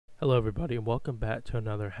Hello everybody and welcome back to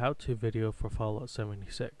another how-to video for Fallout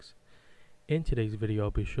 76. In today's video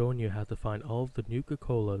I'll be showing you how to find all of the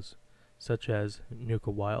Nuka-Cola'S such as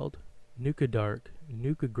Nuka-Wild, Nuka-Dark,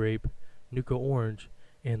 Nuka-Grape, Nuka-Orange,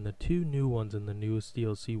 and the two new ones in the newest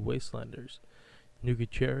DLC Wastelanders,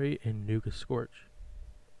 Nuka-Cherry and Nuka-Scorch.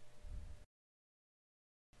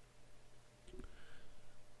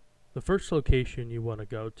 The first location you want to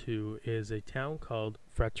go to is a town called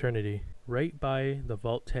Fraternity, right by the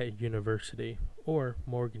Vault Tech University, or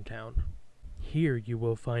Morgantown. Here you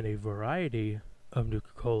will find a variety of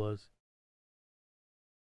Nuka-Cola'S.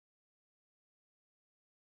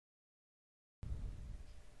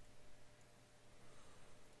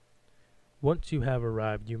 Once you have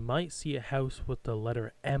arrived, you might see a house with the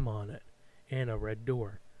letter M on it and a red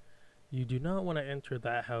door. You do not want to enter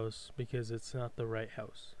that house because it's not the right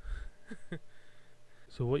house.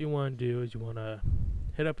 So what you want to do is you want to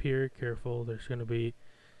head up here, careful, there's going to be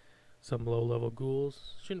some low level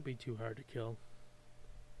ghouls, shouldn't be too hard to kill.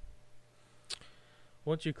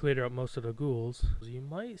 Once you clear out most of the ghouls, you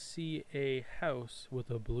might see a house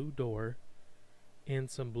with a blue door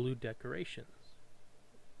and some blue decorations.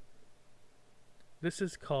 This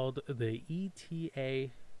is called the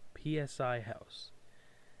ETA PSI house.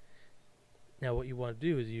 Now what you want to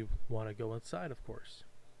do is you want to go inside, of course.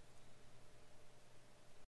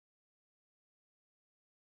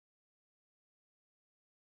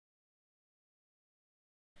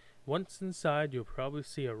 Once inside, you'll probably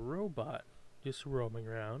see a robot just roaming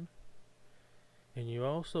around, and you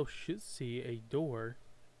also should see a door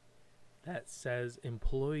that says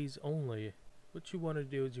employees only. What you want to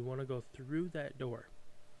do is you want to go through that door,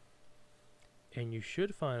 and you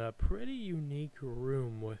should find a pretty unique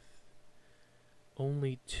room with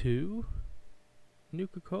only two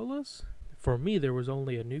Nuka-Cola'S. For me, there was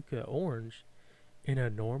only a Nuka Orange and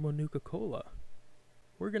a normal Nuka-Cola.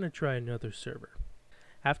 We're going to try another server.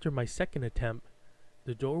 After my second attempt,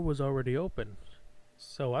 the door was already open,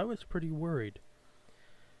 so I was pretty worried.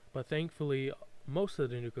 But thankfully, most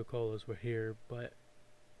of the Nuka-Cola'S were here, but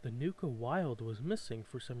the Nuka-Wild was missing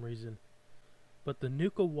for some reason. But the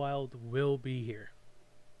Nuka-Wild will be here.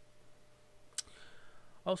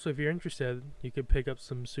 Also, if you're interested, you can pick up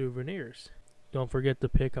some souvenirs. Don't forget to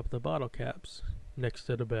pick up the bottle caps next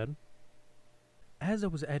to the bed. As I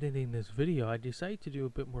was editing this video, I decided to do a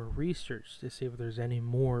bit more research to see if there's any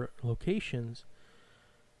more locations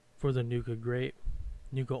for the Nuka-Grape,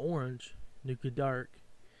 Nuka-Orange, Nuka-Dark,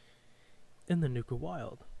 and the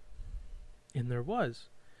Nuka-Wild. And there was.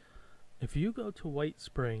 If you go to White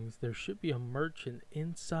Springs, there should be a merchant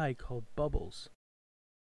inside called Bubbles.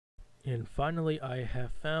 And finally, I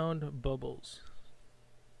have found Bubbles.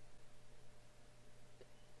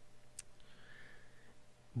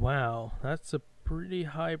 Wow, that's a pretty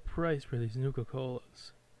high price for these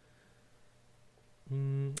Nuka-Cola'S.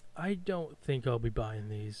 I don't think I'll be buying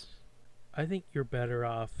these. I think you're better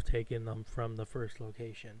off taking them from the first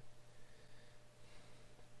location.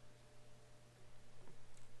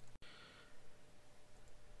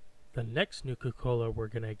 The next Nuka-Cola we're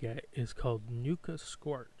gonna get is called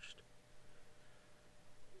Nuka-Scorched.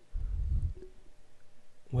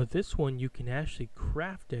 With this one, you can actually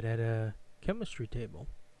craft it at a chemistry table.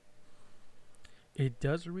 It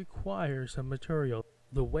does require some material.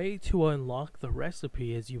 The way to unlock the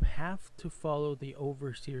recipe is you have to follow the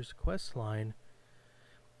Overseer's questline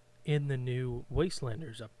in the new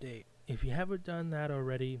Wastelanders update. If you haven't done that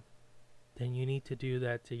already, then you need to do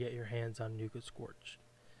that to get your hands on Nuka-Scorched.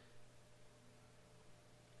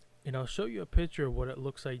 And I'll show you a picture of what it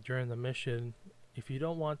looks like during the mission. If you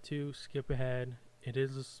don't want to, skip ahead. It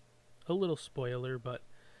is a little spoiler, but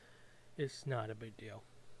it's not a big deal.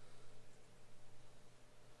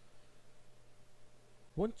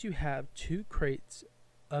 Once you have 2 crates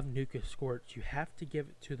of Nuka-Scorch, you have to give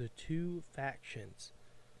it to the 2 factions.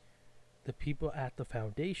 The people at the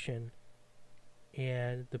Foundation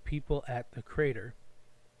and the people at the crater.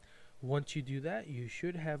 Once you do that, you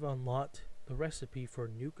should have unlocked the recipe for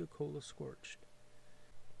Nuka-Cola Scorched.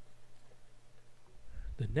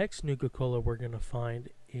 The next Nuka-Cola we're going to find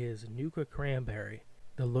is Nuka Cranberry.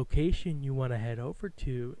 The location you want to head over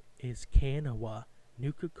to is Kanawa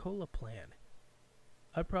Nuka-Cola Plan.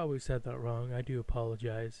 I probably said that wrong, I do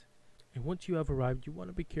apologize. And once you have arrived, you want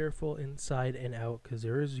to be careful inside and out because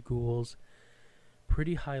there is ghouls,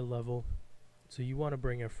 pretty high level, so you want to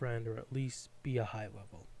bring a friend or at least be a high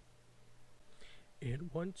level. And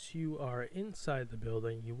once you are inside the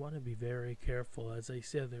building, you want to be very careful. As I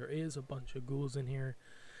said, there is a bunch of ghouls in here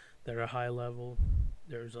that are high level.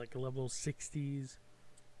 There's like level 60s,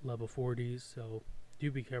 level 40s, so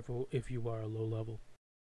do be careful if you are a low level.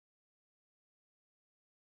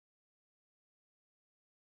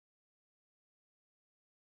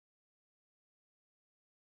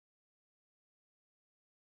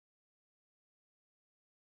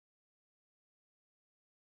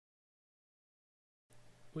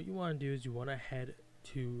 what you want to do is you want to head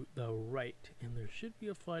to the right, and there should be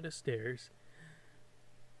a flight of stairs.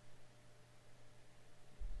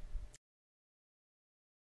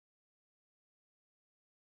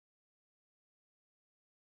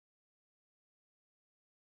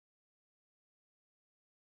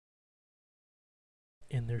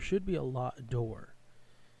 And there should be a locked door.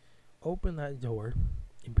 Open that door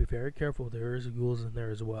and be very careful, there is ghouls in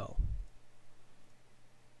there as well.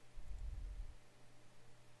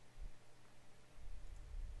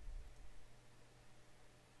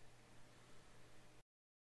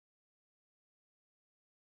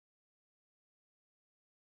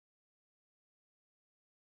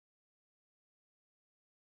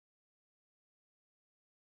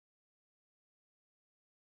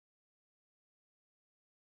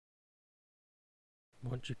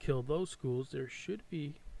 Once you kill those ghouls, there should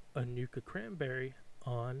be a Nuka-Cranberry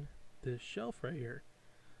on this shelf right here.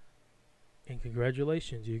 And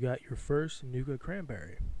congratulations, you got your first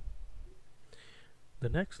Nuka-Cranberry. The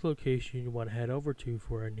next location you want to head over to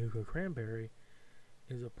for a Nuka-Cranberry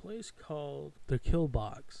is a place called the Kill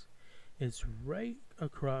Box. It's right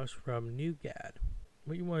across from Nougat.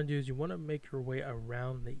 What you want to do is you want to make your way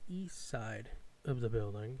around the east side of the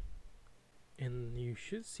building, and you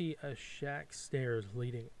should see a shack stairs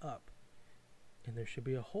leading up, and there should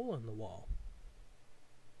be a hole in the wall.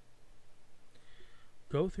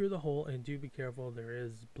 Go through the hole, and do be careful, there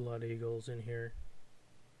is blood eagles in here.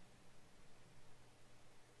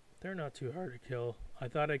 They're not too hard to kill. I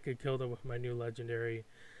thought I could kill them with my new legendary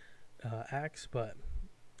axe, but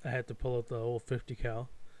I had to pull out the old 50 cal.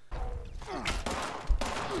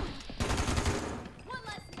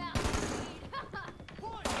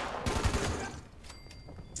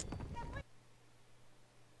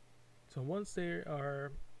 So once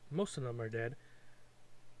most of them are dead,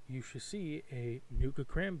 you should see a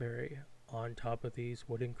Nuka-Cranberry on top of these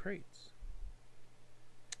wooden crates.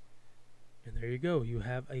 And there you go, you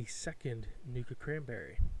have a second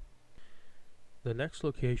Nuka-Cranberry. The next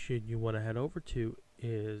location you want to head over to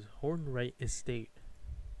is Hornwright Estate.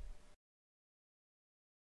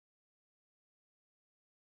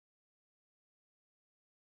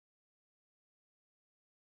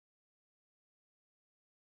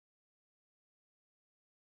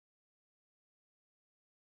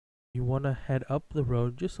 You want to head up the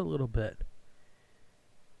road just a little bit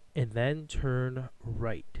and then turn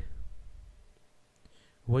right.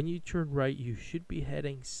 When you turn right, you should be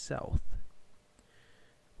heading south.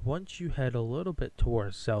 Once you head a little bit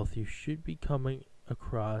towards south, you should be coming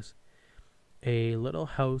across a little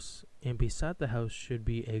house, and beside the house should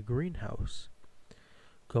be a greenhouse.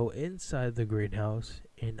 Go inside the greenhouse,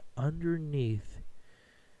 and underneath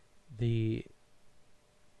the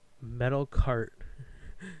metal cart,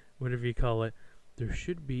 whatever you call it, there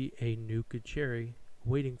should be a Nuka cherry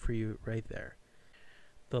waiting for you right there.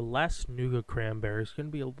 The last Nuka-Cranberry is going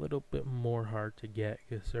to be a little bit more hard to get,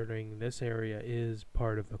 considering this area is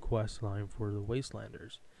part of the quest line for the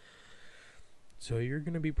Wastelanders. So you're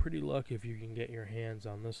going to be pretty lucky if you can get your hands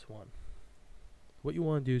on this one. What you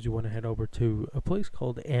want to do is you want to head over to a place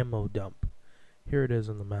called Ammo Dump. Here it is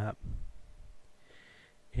on the map.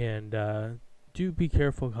 And do be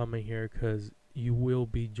careful coming here, because you will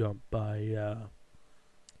be jumped by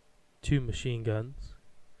 2 machine guns.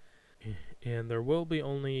 And there will be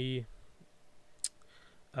only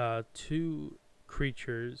 2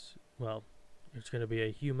 creatures. Well, there's going to be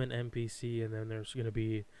a human NPC, and then there's going to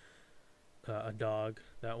be a dog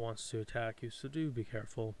that wants to attack you, so do be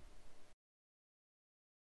careful.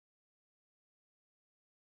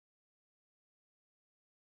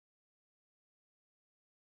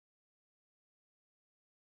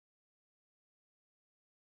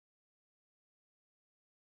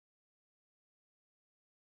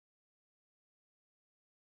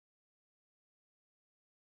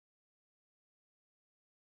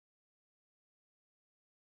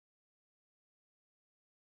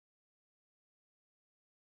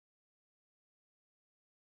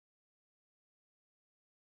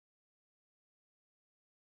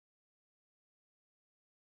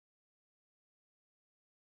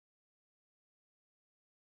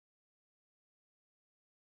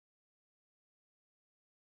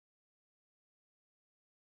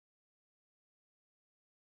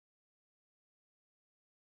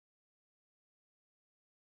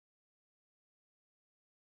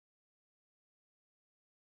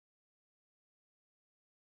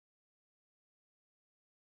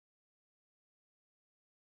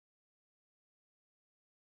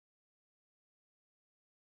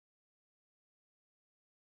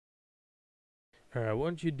 Alright,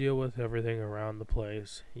 once you deal with everything around the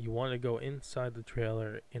place, you want to go inside the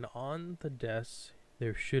trailer, and on the desk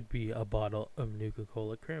there should be a bottle of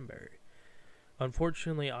Nuka-Cola cranberry.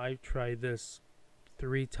 Unfortunately, I've tried this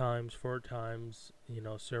 3 times, 4 times,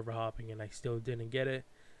 server hopping, and I still didn't get it.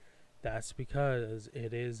 That's because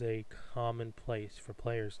it is a common place for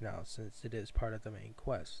players now, since it is part of the main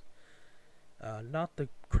quest. Not the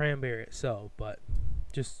cranberry itself, but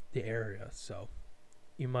just the area. So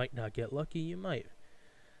you might not get lucky, you might.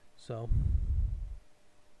 So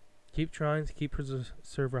keep trying to keep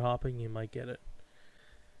server hopping, you might get it.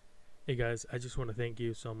 Hey guys, I just want to thank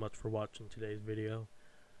you so much for watching today's video.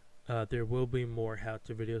 There will be more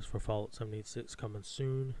how-to videos for Fallout 76 coming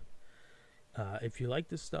soon. If you like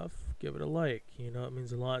this stuff, give it a like. It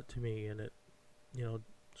means a lot to me, and it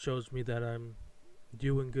shows me that I'm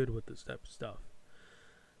doing good with this type of stuff.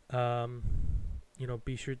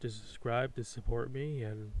 Be sure to subscribe to support me,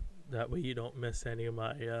 and that way you don't miss any of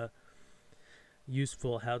my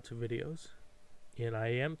useful how-to videos. And I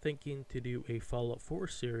am thinking to do a Fallout 4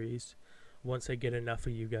 series once I get enough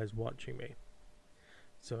of you guys watching me.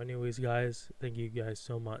 So anyways guys, thank you guys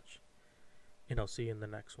so much, and I'll see you in the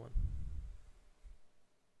next one.